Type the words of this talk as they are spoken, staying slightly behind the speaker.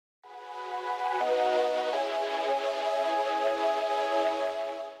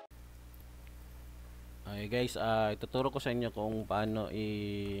guys, ituturo ko sa inyo kung paano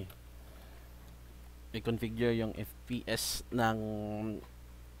i-configure yung FPS ng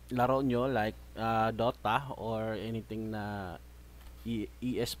laro nyo like DOTA or anything na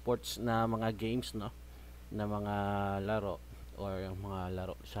e-sports na mga games, no, na mga laro or yung mga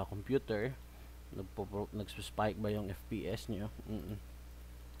laro sa computer. Nagspike ba yung FPS nyo?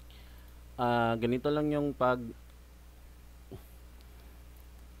 Ganito lang yung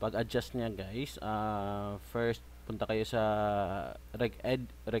pag-adjust niya, guys. First, punta kayo sa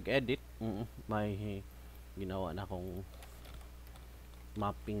REGEDIT. May ginawa na akong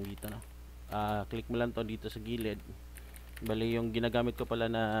mapping dito, na. Click mo lang to dito sa gilid. Bali, yung ginagamit ko pala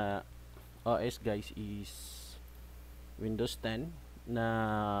na OS, guys, is Windows 10 na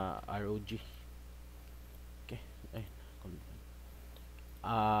ROG. Okay.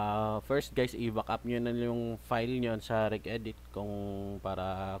 First, guys, i-backup nyo na yung file nyo sa REGEDIT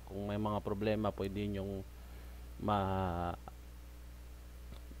para kung may mga problema pwede nyong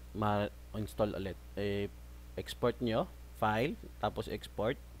ma-install ulit. Export nyo file, tapos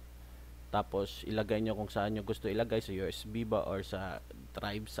export, tapos ilagay nyo kung saan nyo gusto ilagay, sa USB ba or sa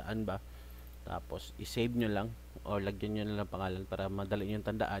drive, saan ba, tapos i-save nyo lang or lagyan nyo na lang pangalan para madali nyo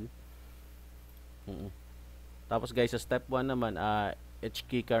tandaan. Tapos, guys, sa step 1 naman,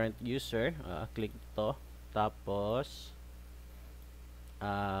 HK current user, click to, tapos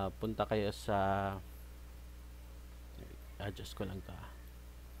punta kayo sa adjust ko lang to,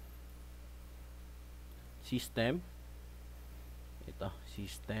 system, ito,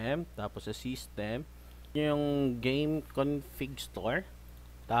 system, tapos sa system yung GAMECONFIGSTORE,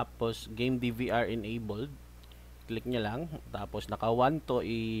 tapos GAMEDVR enabled, click nyo lang, tapos naka 1 to,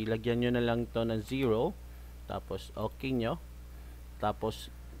 ilagyan nyo na lang to ng 0, tapos okay nyo. Tapos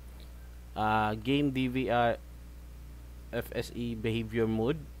GAMEDVR FSE behavior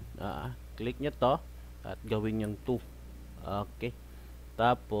mode, click nyo to at gawin yung 2. Okay,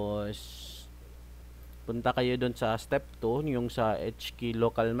 tapos punta kayo doon sa step 2, yung sa HK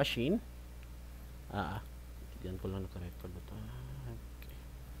local machine. Diyan ko lang naka-record ito. Okay.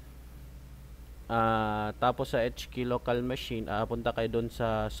 Tapos sa HK local machine, punta kayo doon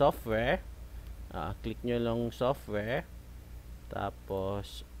sa software, click nyo lang software,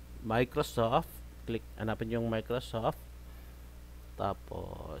 tapos Microsoft, click, hanapin yung Microsoft,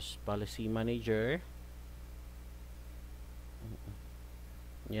 tapos Policy Manager,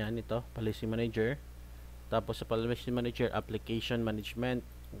 yan, ito, Policy Manager, tapos sa Policy Manager, Application Management,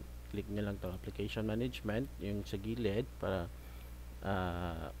 click nyo lang to, Application Management, yung sa gilid, para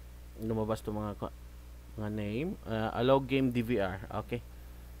lumabas to mga name, ALLOWGAMEDVR, okay.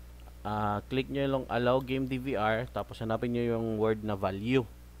 Click nyo yung ALLOWGAMEDVR, tapos hanapin nyo yung word na value.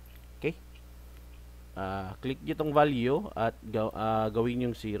 Okay? Click nyo itong value at gawin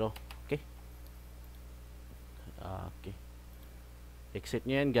yung 0. Okay? Okay. Exit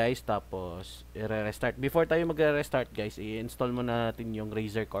nyo yan, guys, tapos i-restart. Before tayo mag-restart, guys, i-install mo natin yung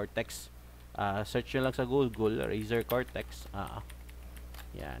RAZER CORTEX. Search nyo lang sa Google, RAZER CORTEX.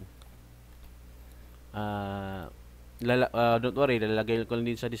 Yan. Don't worry, lalagay ko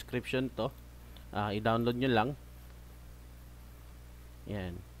din sa description to. I-download nyo lang.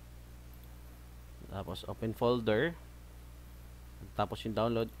 Yan. Tapos open folder. Tapos yung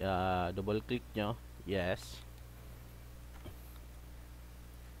download, double click nyo. Yes.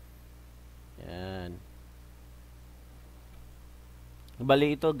 Yan.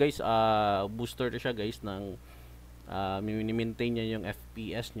 Bali ito, guys, booster to siya, guys, ng mini-maintain niya yung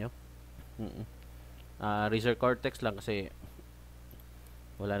FPS nyo. RAZER CORTEX lang kasi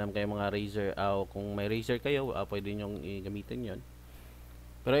wala naman kayong mga RAZER. Kung may RAZER kayo, pwede nyong gamitin yon.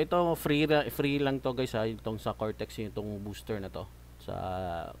 Pero ito, free lang to, guys, itong sa CORTEX, itong booster na to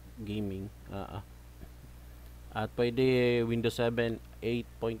sa gaming. At pwede Windows 7,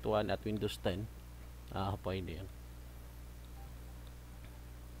 8.1 at Windows 10. Pwede yan.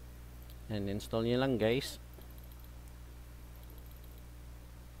 And install nyo lang, guys.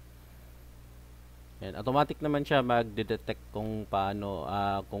 And automatic naman siya mag-detect kung paano,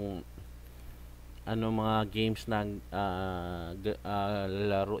 kung ano mga games na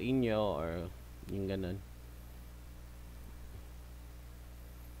laruin nyo or yung ganun.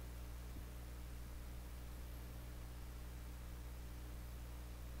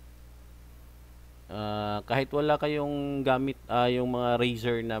 Kahit wala kayong gamit yung mga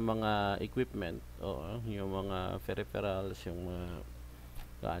RAZER na mga equipment o yung mga peripherals, yung mga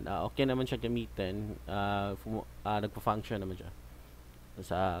okay naman siya gamitin. Nagpa-function naman siya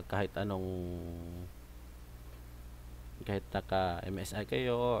sa kahit naka MSI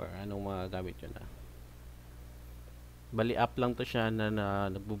kayo or anong mga gamit yun na. Bali app lang to siya na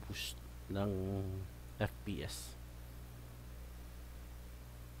nagbo-boost ng FPS.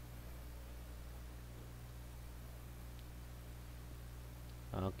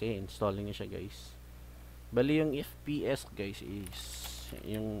 Okay, installing niya siya guys. Bali yung FPS guys is,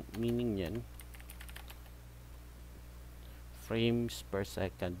 yung meaning niyan, frames per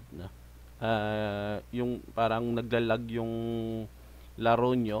second na. Yung parang naglalag yung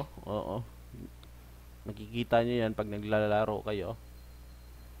laro nyo. Oo. Nakikita nyo yan pag naglalaro kayo.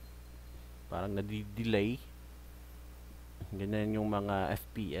 Parang nadi-delay. Ganyan yung mga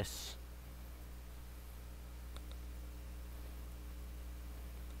FPS.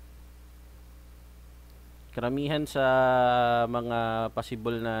 Karamihan sa mga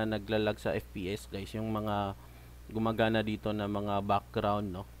possible na naglalag sa FPS guys, yung mga gumagana dito na mga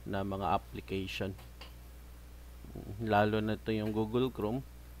background, no, na mga application. Lalo na ito yung Google Chrome,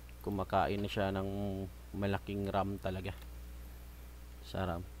 kumakain na siya ng malaking RAM talaga. Sa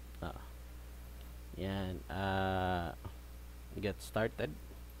RAM. Yan. Get started.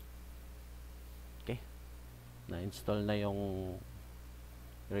 Okay. Na-install na yung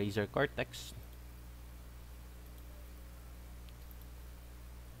RAZER CORTEX.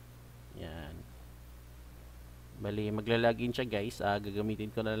 Yan. Bali, maglalagin siya guys. Gagamitin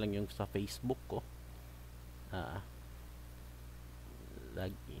ko na lang yung sa Facebook ko.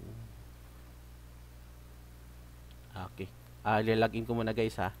 Login. Okay. Lalagin ko muna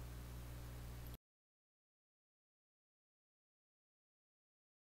guys ha.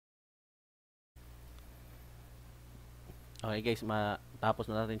 Okay guys, tapos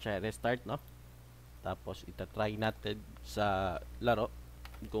na natin siya restart, no? Tapos itatry natin sa laro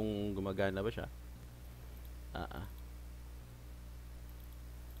kung gumagana ba siya.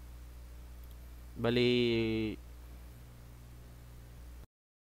 Bali,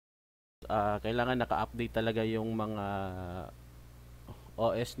 kailangan naka-update talaga yung mga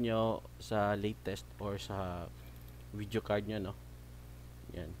OS nyo sa latest or sa video card nyo, no?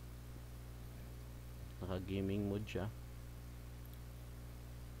 Yan. Naka-gaming mode siya.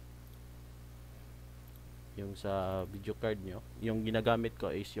 Yung sa video card nyo, yung ginagamit ko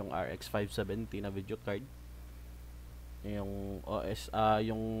is yung RX 570 na video card. Yung OS,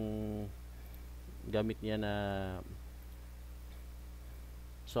 yung gamit niya na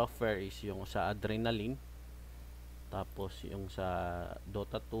software is yung sa Adrenaline. Tapos yung sa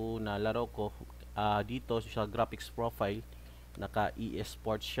Dota 2 na laro ko, dito sa graphics profile naka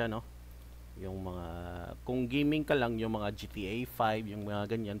eSports siya, no? Yung mga, kung gaming ka lang, yung mga GTA 5, yung mga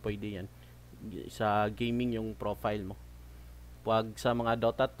ganyan, pwede yan. Sa gaming yung profile mo. Pag sa mga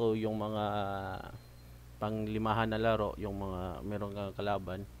Dota 2, yung mga panglimahan na laro, yung mga meron kang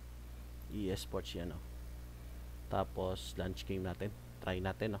kalaban, eSports yan, no? Tapos launch game natin, try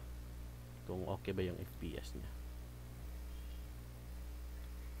natin, no, kung okay ba yung FPS niya.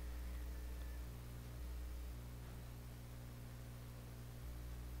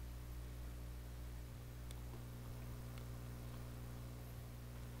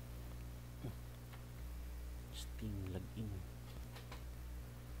 Steam login.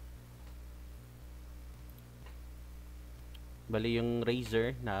 Bali yung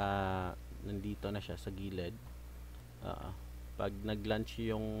RAZER na nandito na siya sa gilid. Pag nag-launch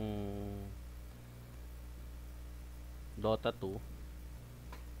yung Dota 2,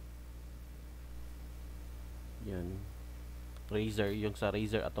 yun, RAZER, yung sa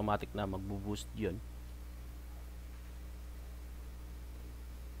RAZER automatic na magbo-boost yun.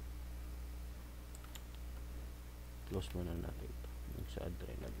 Close muna natin ito, yung sa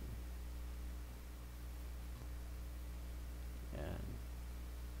Adrenaline. Yan.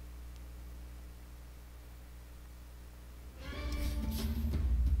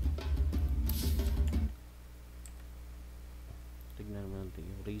 Tignan naman natin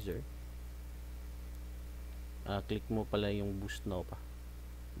yung RAZER. Click mo pala yung boost now pa.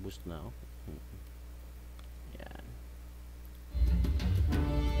 Boost now. Yan.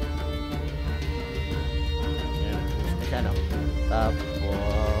 Yan, boost na siya, no? Tapos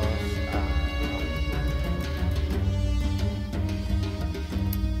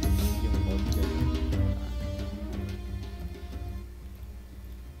yung mode dyan.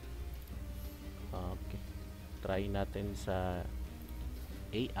 Okay. Try natin sa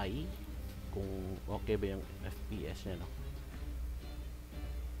AI kung okay ba yung FPS niya, no?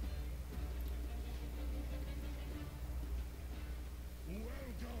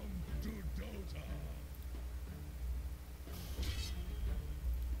 Welcome to DOTA.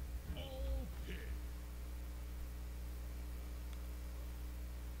 All pit.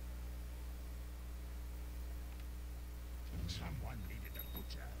 Someone needed a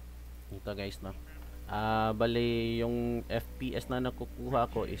butcher. Ito guys, no? Bali yung FPS na nakukuha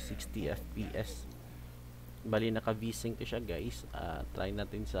ko is 60 FPS. Bali naka V-Sync siya guys. Try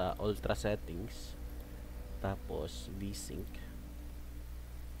natin sa ultra settings. Tapos V-Sync.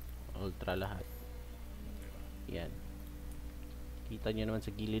 Ultra lahat. Yan. Kita nyo naman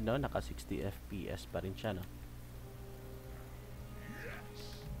sa gilid, no? Naka 60 FPS pa rin siya, no?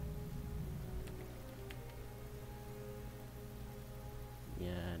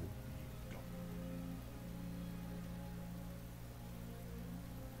 Yan.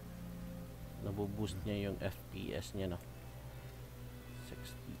 Nabuboost niya yung FPS niya, no?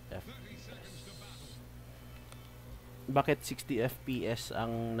 60 FPS. Bakit 60 FPS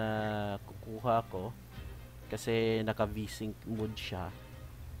ang nakukuha ko? Kasi naka V-Sync mode siya.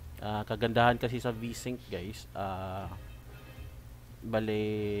 Kagandahan kasi sa V-Sync guys, bale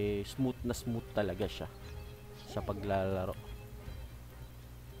smooth na smooth talaga siya sa paglalaro.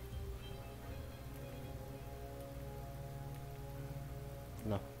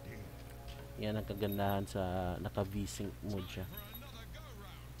 No. Yan ang kagandahan sa naka V-Sync mode siya.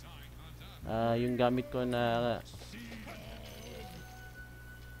 Yung gamit ko na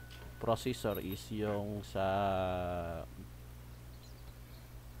processor is yung sa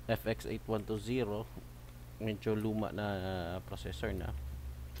FX8120. Medyo luma na processor na.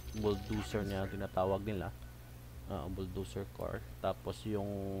 Bulldozer na tinatawag nila. Bulldozer core. Tapos yung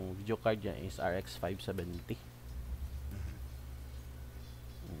video card niya is RX 570.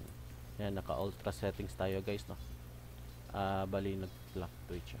 Yan, naka ultra settings tayo guys, no. Bali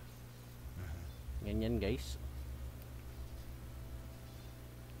nag-fluctuate siya. Ganyan guys.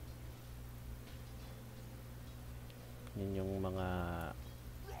 Yan yung mga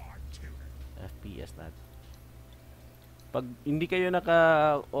FPS natin. Pag hindi kayo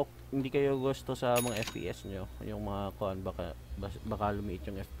hindi kayo gusto sa mga FPS nyo, yung mga baka lumiit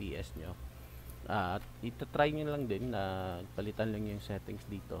yung FPS nyo, at itatry nyo lang din na palitan lang yung settings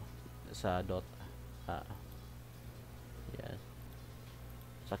dito sa DOTA. Yan.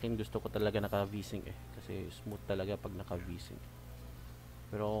 Sa akin gusto ko talaga naka V-Sync kasi smooth talaga pag naka V-Sync.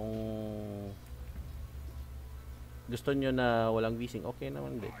 Pero kung gusto nyo na walang V-Sync, okay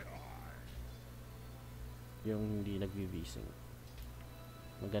naman din yung hindi nag-V-Sync.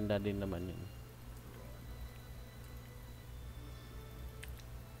 Maganda din naman yun.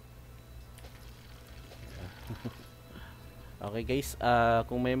 Okay guys,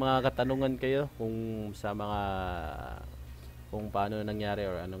 kung may mga katanungan kayo kung sa kung paano nangyari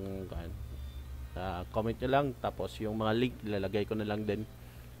or anong comment nyo lang. Tapos yung mga link ilalagay ko na lang din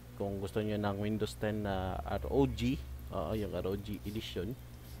kung gusto nyo ng Windows 10 na ROG. Yung ROG edition.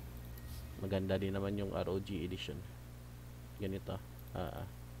 Maganda din naman yung ROG edition. Ganito.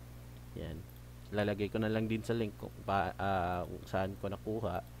 Yan. Lalagay ko na lang din sa link kung saan ko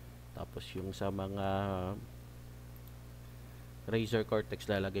nakuha. Tapos yung sa mga RAZER CORTEX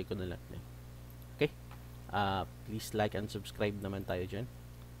lalagay ko na lang. Okay? Please like and subscribe naman tayo dyan.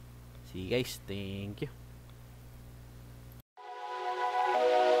 See you guys. Thank you.